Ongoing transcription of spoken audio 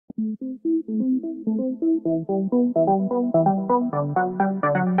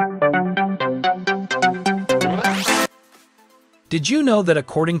Did you know that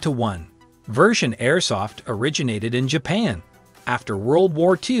according to one version, airsoft originated in Japan? After World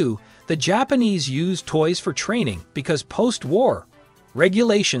War II, the Japanese used toys for training because post-war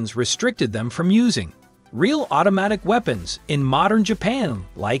regulations restricted them from using real automatic weapons. In modern Japan,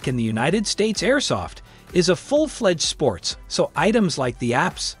 like in the United States, airsoft is a full-fledged sport, so items like the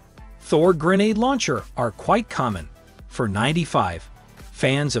APS THOR grenade launcher are quite common. For 95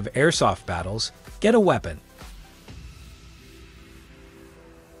 fans of airsoft battles, get a weapon.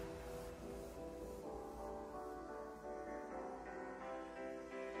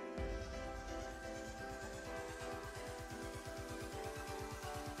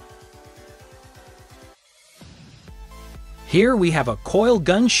 Here we have a coil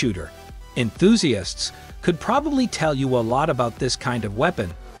gun shooter. Enthusiasts could probably tell you a lot about this kind of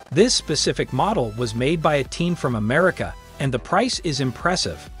weapon. This specific model was made by a team from America, and the price is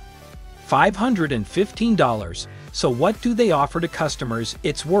impressive. $515. So what do they offer to customers?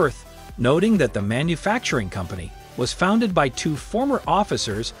 It's worth noting that the manufacturing company was founded by two former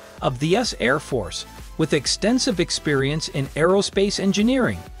officers of the U.S. Air Force with extensive experience in aerospace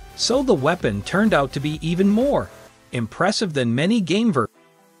engineering. So the weapon turned out to be even more impressive than many game versions.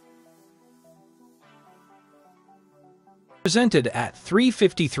 Presented at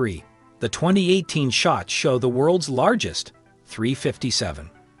 $353, the 2018 SHOT Show, the world's largest, $357.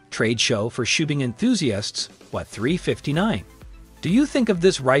 Trade show for shooting enthusiasts, what, $359? Do you think of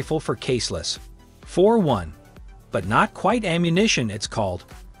this rifle for caseless? $4.1. But not quite ammunition, it's called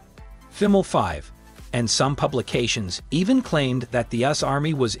FIML 5. And some publications even claimed that the US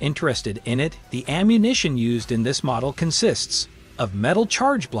Army was interested in it. The ammunition used in this model consists of metal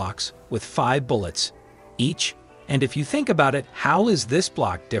charge blocks with 5 bullets each. And if you think about it, how is this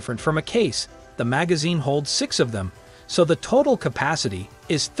block different from a case? The magazine holds 6 of them, so the total capacity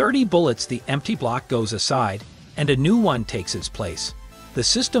is 30 bullets. The empty block goes aside, and a new one takes its place. The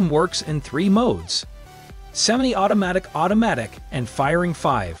system works in 3 modes: semi-automatic, automatic, and firing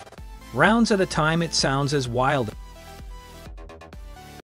 5 rounds at a time. It sounds as wild